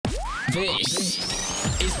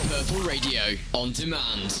This is Purple Radio on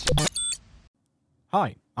demand.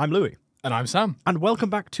 Hi, I'm Louie. And I'm Sam. And welcome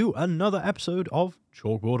back to another episode of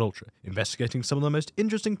Chalkboard Ultra, investigating some of the most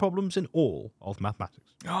interesting problems in all of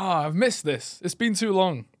mathematics. I've missed this. It's been too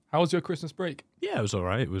long. How was your Christmas break? Yeah, it was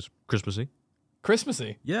alright. It was Christmassy.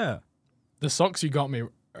 Christmassy? Yeah. The socks you got me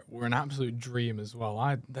were an absolute dream as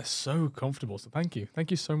well. They're so comfortable, so thank you.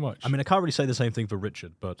 Thank you so much. I mean, I can't really say the same thing for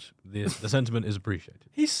Richard, but the sentiment is appreciated.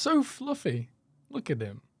 He's so fluffy. Look at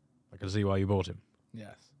him. I can see why you bought him.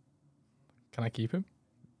 Yes. Can I keep him?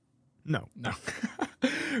 No. No.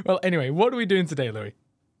 Well, anyway, what are we doing today, Louie?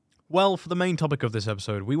 Well, for the main topic of this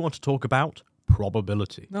episode, we want to talk about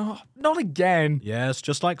probability. No, not again. Yes,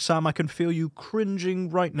 just like Sam, I can feel you cringing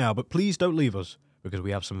right now, but please don't leave us, because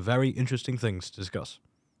we have some very interesting things to discuss.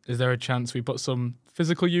 Is there a chance we put some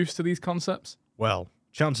physical use to these concepts? Well,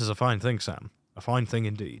 chance is a fine thing, Sam. A fine thing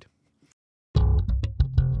indeed.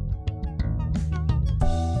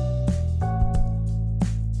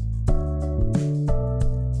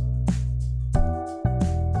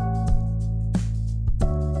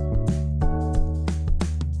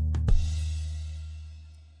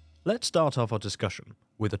 Let's start off our discussion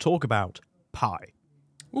with a talk about pi.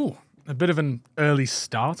 Ooh, a bit of an early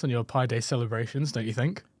start on your Pi Day celebrations, don't you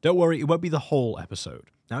think? Don't worry, it won't be the whole episode.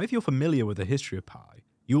 Now, if you're familiar with the history of pi,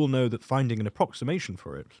 you will know that finding an approximation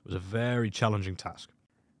for it was a very challenging task.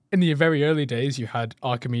 In the very early days, you had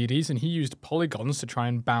Archimedes, and he used polygons to try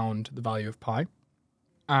and bound the value of pi.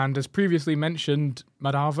 And as previously mentioned,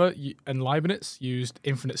 Madhava and Leibniz used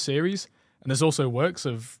infinite series, and there's also works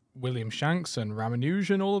of William Shanks and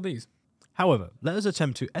Ramanujan, all of these. However, let us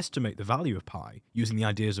attempt to estimate the value of pi using the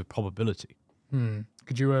ideas of probability.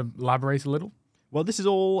 Could you elaborate a little? Well, this is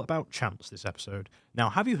all about chance, this episode. Now,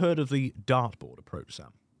 have you heard of the dartboard approach,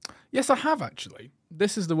 Sam? Yes, I have actually.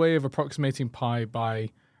 This is the way of approximating pi by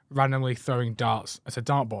randomly throwing darts at a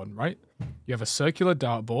dartboard, right? You have a circular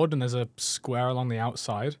dartboard and there's a square along the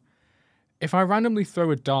outside. If I randomly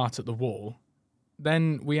throw a dart at the wall,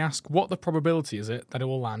 then we ask what the probability is it that it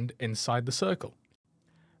will land inside the circle.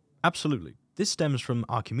 Absolutely. This stems from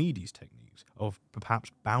Archimedes' techniques of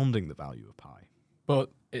perhaps bounding the value of pi.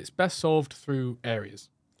 But it's best solved through areas.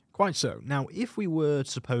 Quite so. Now, if we were to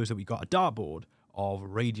suppose that we got a dartboard of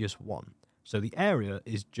radius 1, so the area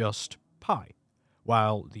is just pi,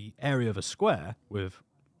 while the area of a square with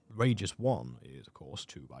radius 1 is, of course,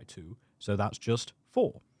 2 by 2, so that's just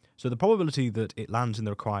 4. So the probability that it lands in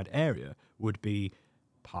the required area would be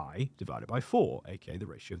pi divided by 4, aka the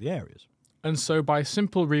ratio of the areas. And so by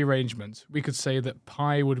simple rearrangement, we could say that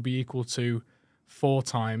pi would be equal to 4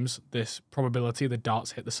 times this probability the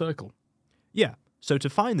darts hit the circle. Yeah, so to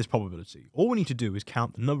find this probability, all we need to do is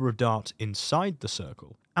count the number of darts inside the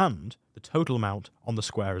circle and the total amount on the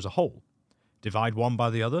square as a whole. Divide one by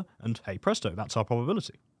the other, and hey presto, that's our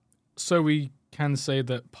probability. So we can say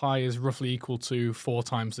that pi is roughly equal to 4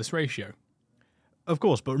 times this ratio. Of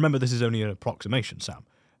course, but remember this is only an approximation, Sam.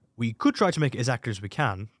 We could try to make it as accurate as we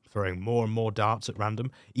can, throwing more and more darts at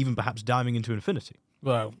random, even perhaps diving into infinity.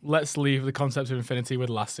 Well, let's leave the concept of infinity with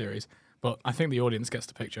the last series, but I think the audience gets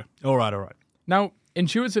the picture. All right. Now,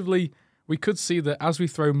 intuitively, we could see that as we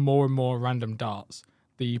throw more and more random darts,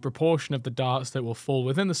 the proportion of the darts that will fall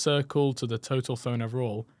within the circle to the total thrown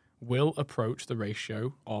overall will approach the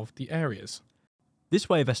ratio of the areas. This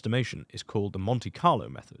way of estimation is called the Monte Carlo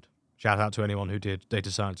method. Shout out to anyone who did data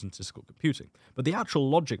science and statistical computing. But the actual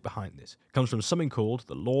logic behind this comes from something called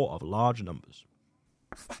the law of large numbers.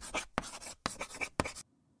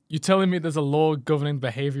 You're telling me there's a law governing the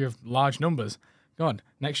behavior of large numbers? God,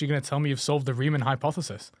 next you're going to tell me you've solved the Riemann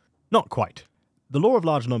hypothesis. Not quite. The law of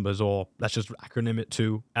large numbers, or let's just acronym it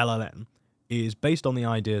to LLN, is based on the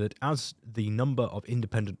idea that as the number of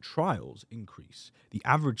independent trials increase, the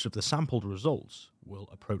average of the sampled results will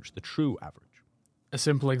approach the true average. A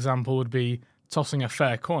simple example would be tossing a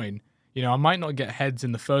fair coin. I might not get heads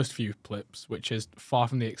in the first few flips, which is far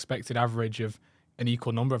from the expected average of an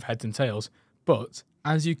equal number of heads and tails, but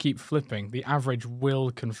as you keep flipping, the average will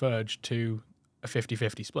converge to a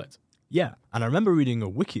 50-50 split. Yeah, and I remember reading a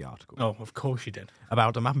wiki article. Oh, of course you did.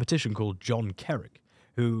 About a mathematician called John Kerrick,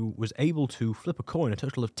 who was able to flip a coin a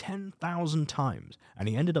total of 10,000 times, and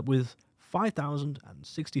he ended up with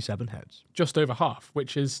 5,067 heads. Just over half,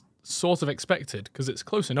 which is sort of expected, because it's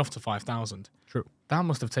close enough to 5,000. True. That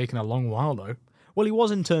must have taken a long while, though. Well, he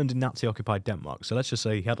was interned in Nazi-occupied Denmark, so let's just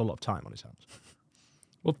say he had a lot of time on his hands.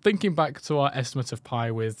 Well, thinking back to our estimate of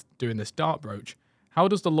pi with doing this dart broach, how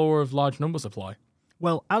does the law of large numbers apply?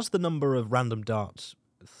 Well, as the number of random darts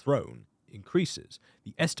thrown increases,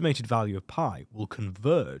 the estimated value of pi will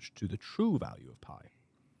converge to the true value of pi.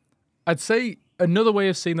 I'd say another way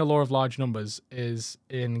of seeing the law of large numbers is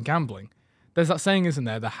in gambling. There's that saying, isn't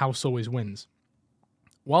there, the house always wins.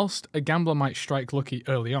 Whilst a gambler might strike lucky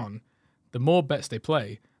early on, the more bets they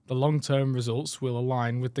play, the long-term results will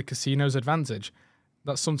align with the casino's advantage.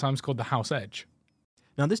 That's sometimes called the house edge.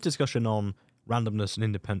 Now, this discussion on randomness and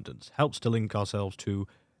independence helps to link ourselves to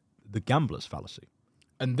the gambler's fallacy.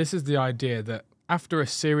 And this is the idea that after a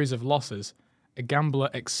series of losses, a gambler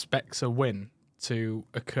expects a win to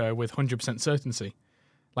occur with 100% certainty.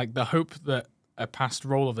 Like the hope that a past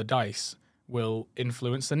roll of the dice will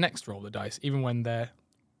influence the next roll of the dice, even when they're,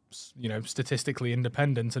 statistically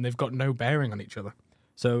independent and they've got no bearing on each other.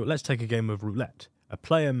 So let's take a game of roulette. A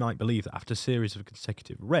player might believe that after a series of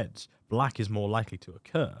consecutive reds, black is more likely to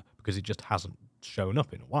occur because it just hasn't shown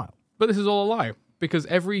up in a while. But this is all a lie, because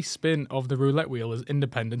every spin of the roulette wheel is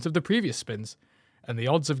independent of the previous spins, and the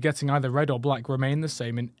odds of getting either red or black remain the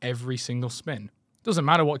same in every single spin. Doesn't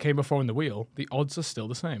matter what came before in the wheel, the odds are still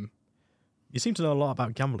the same. You seem to know a lot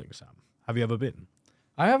about gambling, Sam. Have you ever been?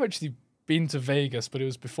 I have actually been to Vegas, but it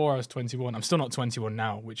was before I was 21. I'm still not 21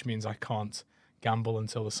 now, which means I can't gamble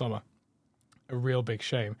until the summer. A real big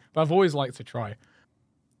shame. But I've always liked to try.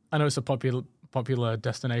 I know it's a popular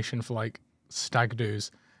destination for like stag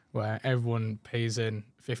do's, where everyone pays in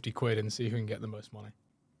 50 quid and see who can get the most money.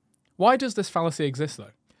 Why does this fallacy exist,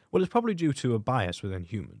 though? Well, it's probably due to a bias within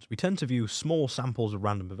humans. We tend to view small samples of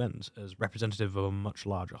random events as representative of a much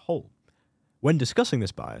larger whole. When discussing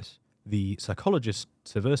this bias, the psychologists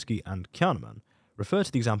Tversky and Kahneman refer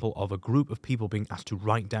to the example of a group of people being asked to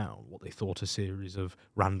write down what they thought a series of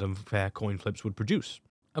random fair coin flips would produce.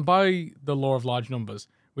 And by the law of large numbers,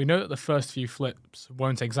 we know that the first few flips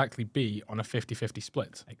won't exactly be on a 50-50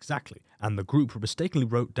 split. Exactly. And the group mistakenly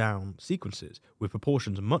wrote down sequences with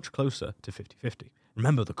proportions much closer to 50-50.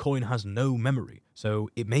 Remember, the coin has no memory, so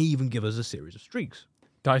it may even give us a series of streaks.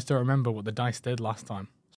 Dice don't remember what the dice did last time.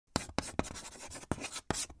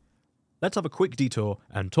 Let's have a quick detour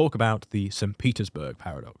and talk about the St. Petersburg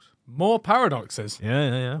paradox. More paradoxes.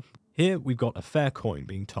 Yeah. Here we've got a fair coin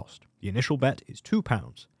being tossed. The initial bet is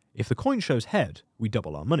 £2. If the coin shows head, we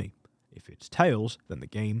double our money. If it's tails, then the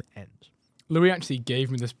game ends. Louie actually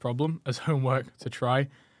gave me this problem as homework to try,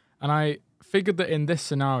 and I figured that in this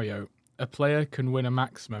scenario, a player can win a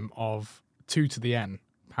maximum of 2 to the n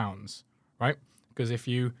pounds, right? Because if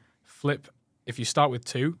you start with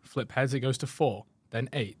 2, flip heads, it goes to 4, then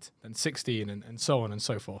 8, then 16, and so on and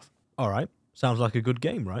so forth. All right. Sounds like a good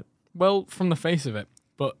game, right? Well, from the face of it,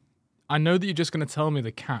 but I know that you're just going to tell me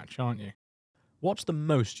the catch, aren't you? What's the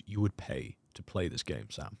most you would pay to play this game,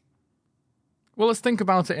 Sam? Well, let's think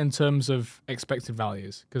about it in terms of expected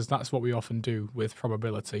values, because that's what we often do with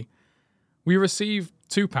probability. We receive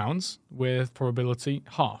 £2 with probability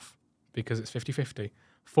half, because it's 50-50.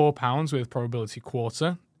 £4 with probability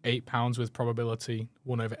quarter, £8 with probability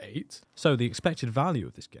 1/8. So the expected value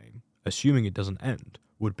of this game, assuming it doesn't end,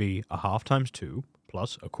 would be a half times 2,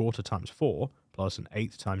 plus a quarter times 4, plus an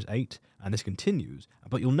eighth times 8, and this continues.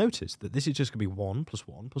 But you'll notice that this is just going to be 1 plus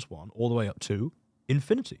 1 plus 1, all the way up to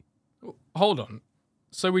infinity. Hold on.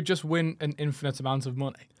 So we just win an infinite amount of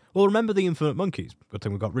money? Well, remember the infinite monkeys. Good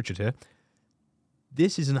thing we've got Richard here.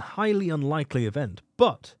 This is a highly unlikely event,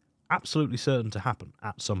 but absolutely certain to happen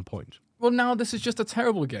at some point. Well, now this is just a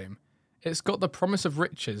terrible game. It's got the promise of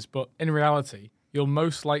riches, but in reality, you'll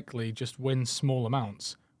most likely just win small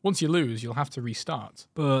amounts. Once you lose, you'll have to restart.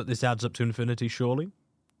 But this adds up to infinity, surely?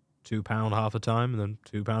 £2 half a time, and then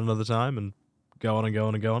 £2 another time, and go on and go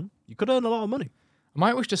on and go on. You could earn a lot of money. I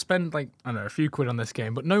might wish to spend, a few quid on this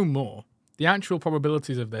game, but no more. The actual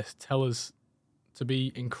probabilities of this tell us to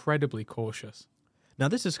be incredibly cautious. Now,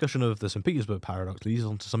 this discussion of the St. Petersburg paradox leads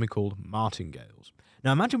on to something called martingales.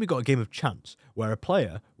 Now, imagine we've got a game of chance where a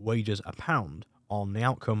player wagers £1 on the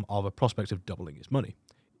outcome of a prospect of doubling his money.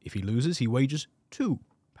 If he loses, he wagers £2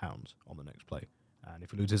 on the next play. And if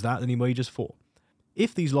he loses that, then he wagers 4.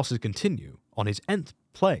 If these losses continue, on his nth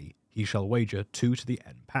play, he shall wager 2 to the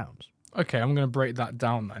n pounds. Okay, I'm going to break that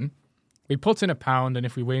down then. We put in £1, and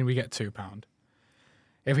if we win, we get £2.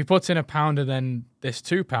 If we put in £1 and then this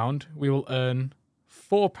 £2, we will earn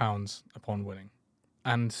 £4 upon winning.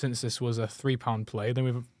 And since this was a £3 play, then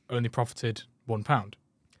we've only profited £1.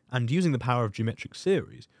 And using the power of geometric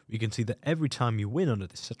series, we can see that every time you win under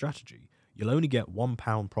this strategy, you'll only get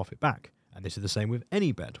 £1 profit back. And this is the same with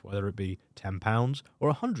any bet, whether it be £10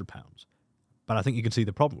 or £100. But I think you can see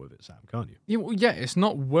the problem with it, Sam, can't you? Yeah, it's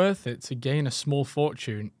not worth it to gain a small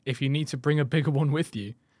fortune if you need to bring a bigger one with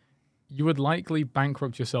you. You would likely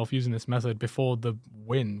bankrupt yourself using this method before the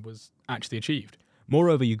win was actually achieved.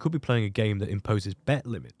 Moreover, you could be playing a game that imposes bet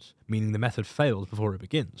limits, meaning the method fails before it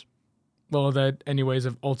begins. Well, are there any ways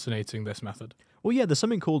of alternating this method? Well, yeah, there's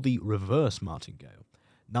something called the reverse martingale.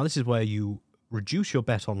 Now, this is where you reduce your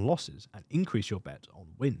bet on losses and increase your bet on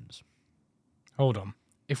wins. Hold on.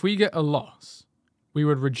 If we get a loss, we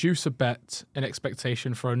would reduce a bet in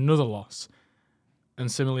expectation for another loss. And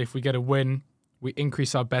similarly, if we get a win, we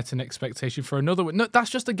increase our bet in expectation for another win. No, that's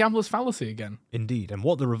just a gambler's fallacy again. Indeed, and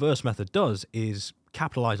what the reverse method does is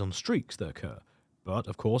capitalize on streaks that occur. But,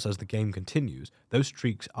 of course, as the game continues, those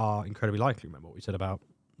streaks are incredibly likely. Remember what we said about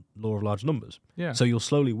law of large numbers? Yeah. So you'll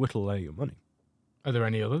slowly whittle away your money. Are there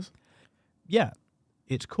any others? Yeah,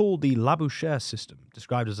 it's called the Labouchere system,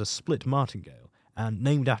 described as a split martingale, and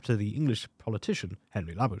named after the English politician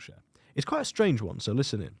Henry Labouchere. It's quite a strange one, so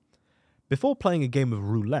listen in. Before playing a game of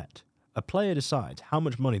roulette, a player decides how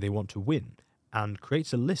much money they want to win and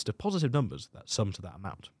creates a list of positive numbers that sum to that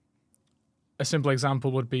amount. A simple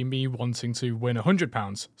example would be me wanting to win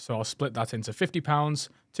 £100, so I'll split that into £50,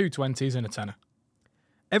 two 20s and a tenner.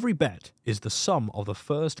 Every bet is the sum of the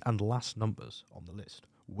first and last numbers on the list.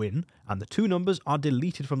 Win, and the two numbers are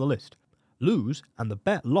deleted from the list. Lose, and the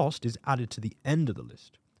bet lost is added to the end of the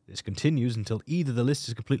list. This continues until either the list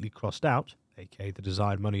is completely crossed out, aka the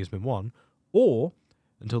desired money has been won, or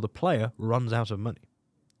until the player runs out of money.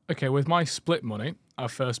 Okay, with my split money, I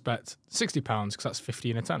first bet £60 because that's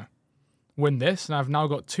 50 and a tenner. Win this, and I've now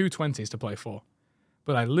got two 20s to play for.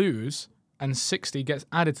 But I lose, and 60 gets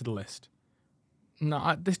added to the list.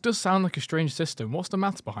 No, this does sound like a strange system. What's the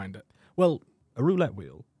maths behind it? Well, a roulette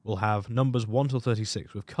wheel will have numbers 1 till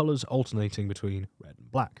 36 with colours alternating between red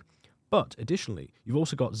and black. But additionally, you've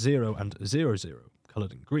also got 0 and 00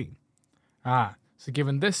 coloured in green. Ah, so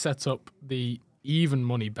given this setup, the even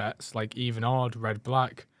money bets, like even odd, red,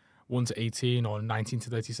 black, 1 to 18 or 19 to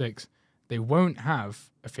 36, they won't have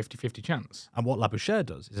a 50-50 chance. And what Labouchere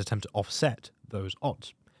does is attempt to offset those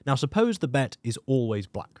odds. Now, suppose the bet is always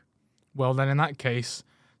black. Well, then in that case,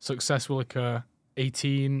 success will occur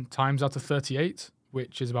 18 times out of 38,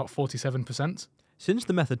 which is about 47%. Since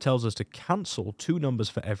the method tells us to cancel two numbers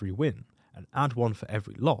for every win and add one for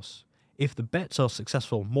every loss, if the bets are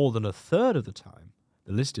successful more than a third of the time,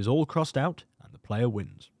 the list is all crossed out and the player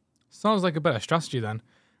wins. Sounds like a better strategy then.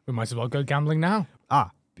 We might as well go gambling now.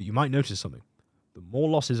 Ah, but you might notice something. The more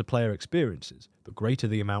losses a player experiences, the greater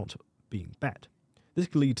the amount being bet. This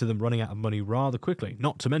can lead to them running out of money rather quickly,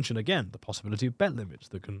 not to mention, again, the possibility of bet limits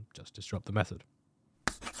that can just disrupt the method.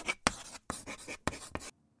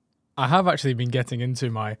 I have actually been getting into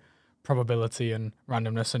my probability and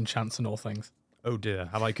randomness and chance and all things. Oh dear,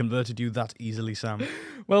 have I converted you that easily, Sam?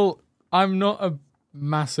 Well, I'm not a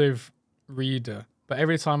massive reader, but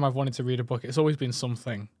every time I've wanted to read a book, it's always been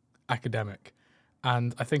something academic.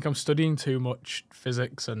 And I think I'm studying too much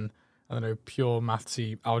physics and, I don't know, pure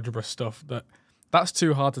mathsy algebra stuff that's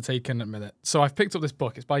too hard to take in a minute. So I've picked up this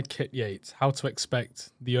book. It's by Kit Yates, How to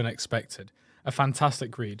Expect the Unexpected. A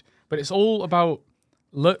fantastic read. But it's all about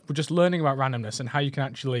just learning about randomness and how you can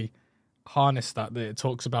actually harness that. It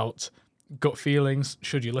talks about gut feelings,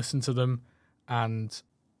 should you listen to them? And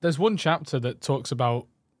there's one chapter that talks about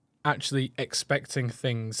actually expecting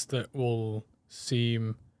things that will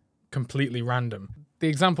seem completely random. The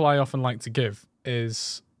example I often like to give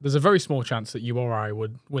is there's a very small chance that you or I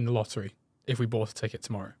would win the lottery if we bought a ticket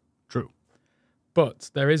tomorrow. True. But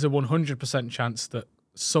there is a 100% chance that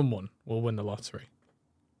someone will win the lottery.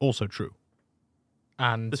 Also true.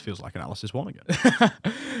 And This feels like analysis 1 again.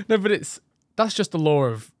 no, but that's just the law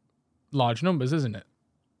of large numbers, isn't it?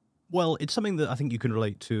 Well, it's something that I think you can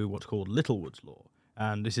relate to what's called Littlewood's law.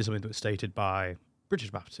 And this is something that was stated by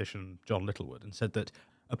British mathematician John Littlewood, and said that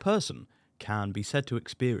a person can be said to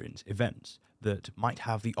experience events that might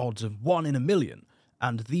have the odds of 1 in a million,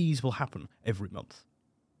 and these will happen every month.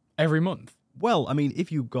 Every month. Well, I mean,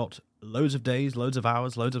 if you've got loads of days, loads of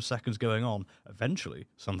hours, loads of seconds going on, eventually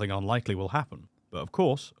something unlikely will happen. But of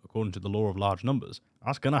course, according to the law of large numbers,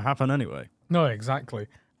 that's going to happen anyway. No, exactly.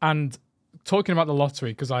 And talking about the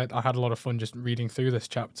lottery, because I had a lot of fun just reading through this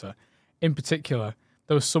chapter, in particular,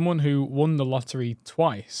 there was someone who won the lottery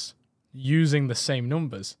twice using the same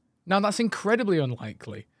numbers. Now, that's incredibly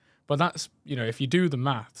unlikely, but that's, if you do the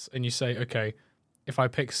maths and you say, okay, if I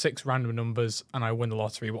pick 6 random numbers and I win the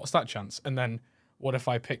lottery, what's that chance? And then what if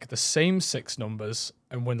I pick the same 6 numbers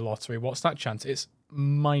and win the lottery? What's that chance? It's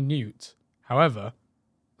minute. However,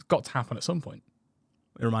 it's got to happen at some point.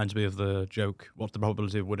 It reminds me of the joke, what's the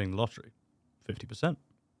probability of winning the lottery? 50%.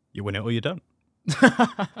 You win it or you don't.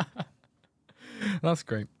 That's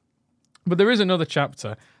great. But there is another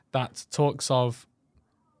chapter that talks of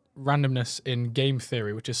randomness in game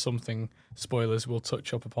theory, which is something, spoilers, we'll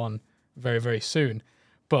touch up upon very, very soon.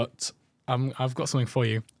 But I've got something for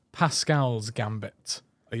you. Pascal's Gambit.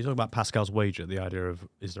 Are you talking about Pascal's wager, the idea of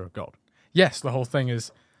is there a God? Yes, the whole thing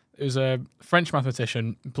is, it was a French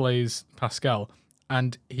mathematician, Blaise Pascal,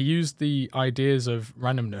 and he used the ideas of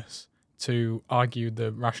randomness to argue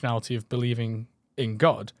the rationality of believing in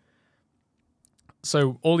God.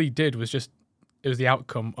 So all he did was it was the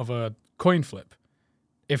outcome of a coin flip.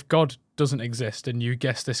 If God doesn't exist and you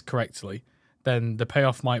guess this correctly, then the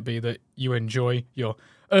payoff might be that you enjoy your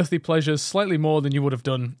earthly pleasures slightly more than you would have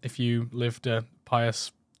done if you lived a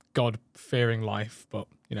pious, God-fearing life, but,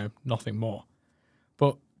 nothing more.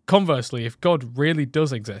 But conversely, if God really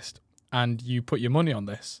does exist and you put your money on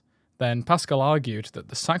this, then Pascal argued that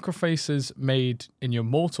the sacrifices made in your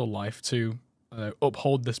mortal life to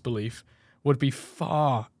uphold this belief would be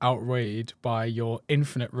far outweighed by your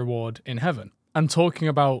infinite reward in heaven. And talking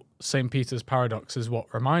about St. Peter's paradox is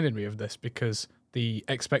what reminded me of this, because the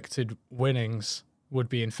expected winnings would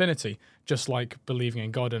be infinity. Just like believing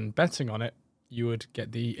in God and betting on it, you would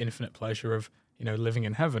get the infinite pleasure of, living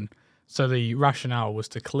in heaven. So the rationale was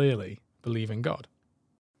to clearly believe in God.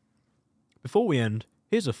 Before we end,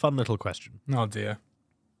 here's a fun little question. Oh dear.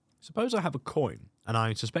 Suppose I have a coin, and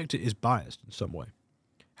I suspect it is biased in some way.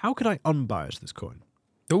 How could I unbias this coin?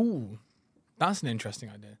 Ooh, that's an interesting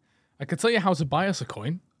idea. I could tell you how to bias a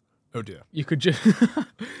coin. Oh dear. You could just,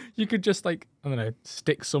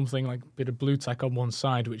 stick something like a bit of blue tack on one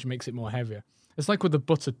side, which makes it more heavier. It's like with the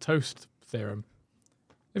buttered toast theorem.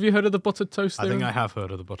 Have you heard of the buttered toast theorem? I think I have heard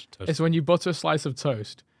of the buttered toast. It's when you butter a slice of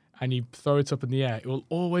toast and you throw it up in the air, it will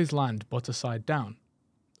always land butter side down.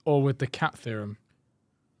 Or with the cat theorem,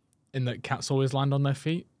 in that cats always land on their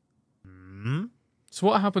feet. Hmm? So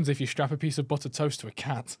what happens if you strap a piece of buttered toast to a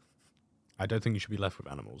cat? I don't think you should be left with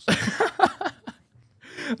animals.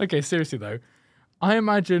 Okay, seriously though, I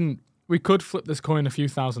imagine we could flip this coin a few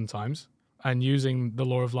thousand times, and using the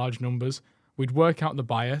law of large numbers, we'd work out the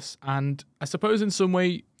bias, and I suppose in some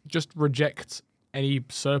way just reject any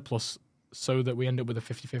surplus so that we end up with a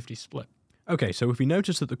 50-50 split. Okay, so if we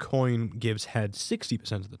notice that the coin gives head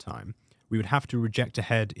 60% of the time, we would have to reject a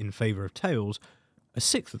head in favour of tails a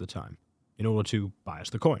sixth of the time in order to bias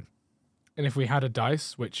the coin. And if we had a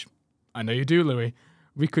dice, which I know you do, Louie,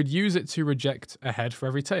 we could use it to reject a head for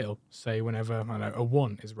every tail, say whenever, a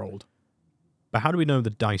 1 is rolled. But how do we know the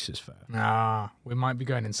dice is fair? We might be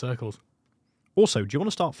going in circles. Also, do you want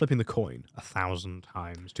to start flipping the coin 1,000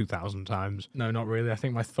 times, 2,000 times? No, not really. I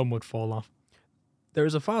think my thumb would fall off. There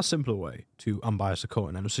is a far simpler way to unbias a coin,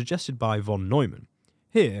 and it was suggested by von Neumann.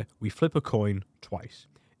 Here, we flip a coin twice.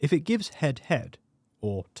 If it gives head-head,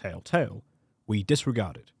 or tail-tail, we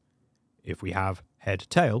disregard it. If we have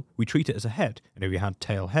head-tail, we treat it as a head, and if we had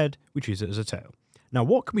tail-head, we treat it as a tail. Now,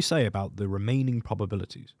 what can we say about the remaining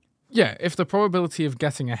probabilities? Yeah, if the probability of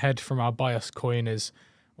getting a head from our biased coin is,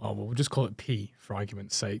 well, we'll just call it P for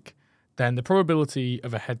argument's sake, then the probability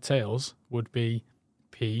of a head-tails would be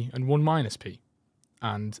P and 1 minus P.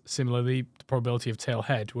 And similarly, the probability of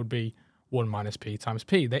tail-head would be 1 minus P times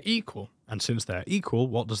P. They're equal. And since they're equal,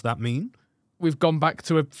 what does that mean? We've gone back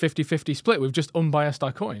to a 50-50 split. We've just unbiased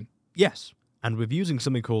our coin. Yes, and with using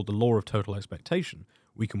something called the law of total expectation,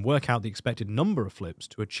 we can work out the expected number of flips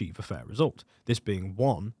to achieve a fair result, this being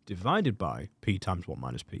 1 divided by P times 1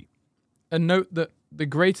 minus P. And note that the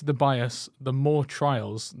greater the bias, the more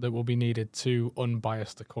trials that will be needed to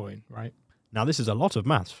unbias the coin, right? Now, this is a lot of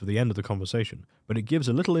maths for the end of the conversation, but it gives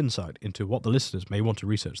a little insight into what the listeners may want to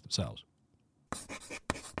research themselves.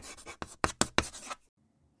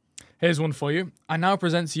 Here's one for you. I now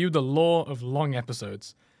present to you the law of long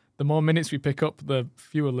episodes. The more minutes we pick up, the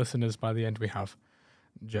fewer listeners by the end we have.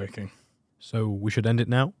 Joking. So we should end it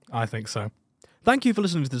now? I think so. Thank you for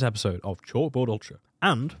listening to this episode of Chalkboard Ultra,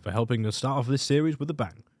 and for helping us start off this series with a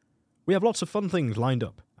bang. We have lots of fun things lined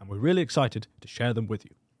up, and we're really excited to share them with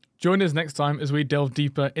you. Join us next time as we delve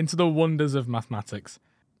deeper into the wonders of mathematics.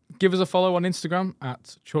 Give us a follow on Instagram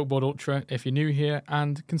at Chalkboard Ultra if you're new here,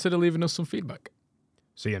 and consider leaving us some feedback.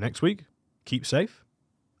 See you next week. Keep safe,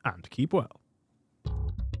 and keep well.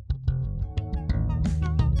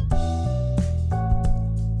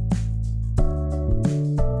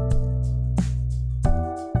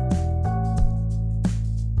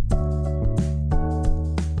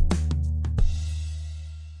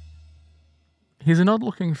 He's an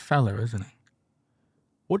odd-looking fella, isn't he?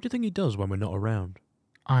 What do you think he does when we're not around?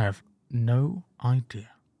 I have no idea.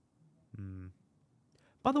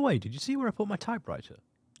 By the way, did you see where I put my typewriter?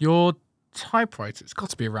 Your typewriter, it's got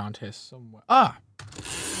to be around here somewhere. Ah!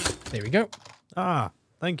 There we go. Ah,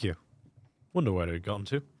 thank you. Wonder where it had gotten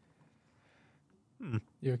to.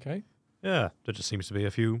 You okay? Yeah, there just seems to be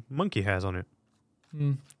a few monkey hairs on it.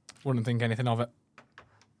 Wouldn't think anything of it.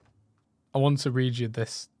 I want to read you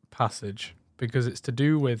this passage because it's to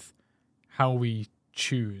do with how we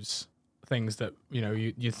choose things that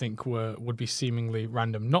you think would be seemingly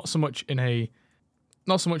random. Not so much in a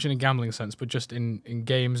gambling sense, but just in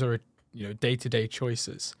games or day-to-day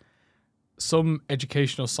choices. Some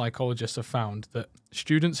educational psychologists have found that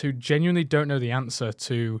students who genuinely don't know the answer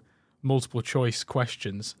to multiple choice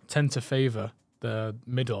questions tend to favor the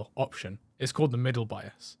middle option. It's called the middle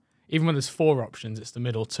bias. Even when there's 4 options, it's the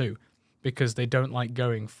middle 2, because they don't like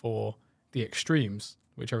going for the extremes,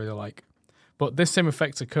 which I really like. But this same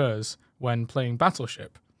effect occurs when playing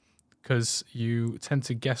Battleship, because you tend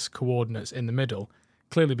to guess coordinates in the middle,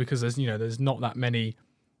 clearly because there's not that many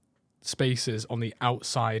spaces on the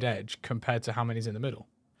outside edge compared to how many's in the middle.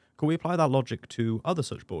 Could we apply that logic to other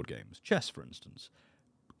such board games? Chess, for instance.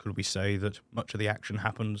 Could we say that much of the action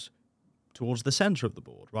happens towards the centre of the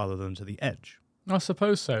board rather than to the edge? I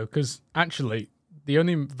suppose so, because actually the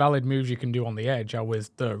only valid moves you can do on the edge are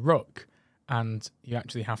with the rook, and you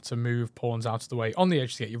actually have to move pawns out of the way on the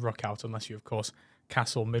edge to get your rook out, unless you, of course,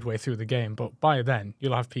 castle midway through the game. But by then,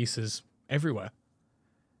 you'll have pieces everywhere.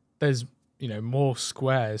 There's more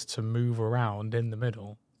squares to move around in the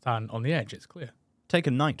middle than on the edge, it's clear. Take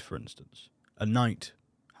a knight, for instance. A knight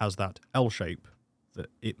has that L shape that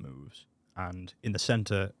it moves, and in the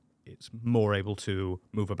centre, it's more able to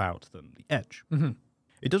move about than the edge. Mm-hmm.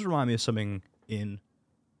 It does remind me of something in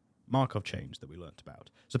Markov chains that we learnt about.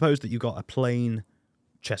 Suppose that you've got a plain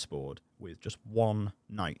chessboard with just one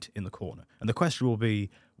knight in the corner, and the question will be,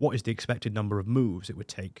 what is the expected number of moves it would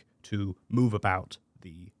take to move about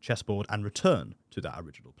the chessboard and return to that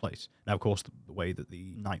original place? Now, of course, the way that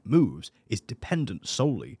the knight moves is dependent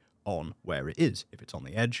solely on where it is. If it's on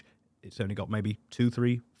the edge, it's only got maybe 2,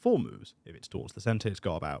 3, 4 moves. If it's towards the centre, it's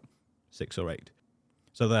got about 6 or 8.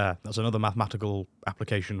 So that's another mathematical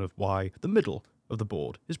application of why the middle of the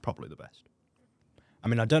board is probably the best. I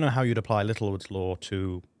mean, I don't know how you'd apply Littlewood's law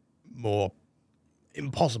to more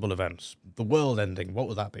impossible events. The world ending, what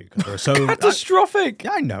would that be? Because there are so catastrophic.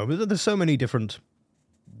 I know, but there's so many different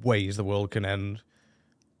ways the world can end.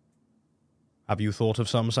 Have you thought of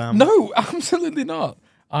some, Sam? No, absolutely not.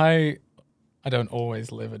 I don't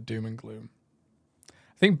always live at doom and gloom.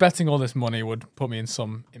 I think betting all this money would put me in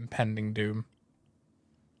some impending doom.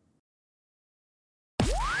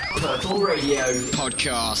 Purple Radio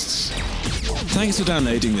Podcasts. Thanks for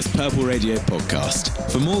downloading this Purple Radio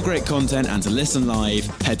podcast. For more great content and to listen live,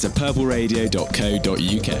 head to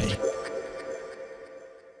purpleradio.co.uk.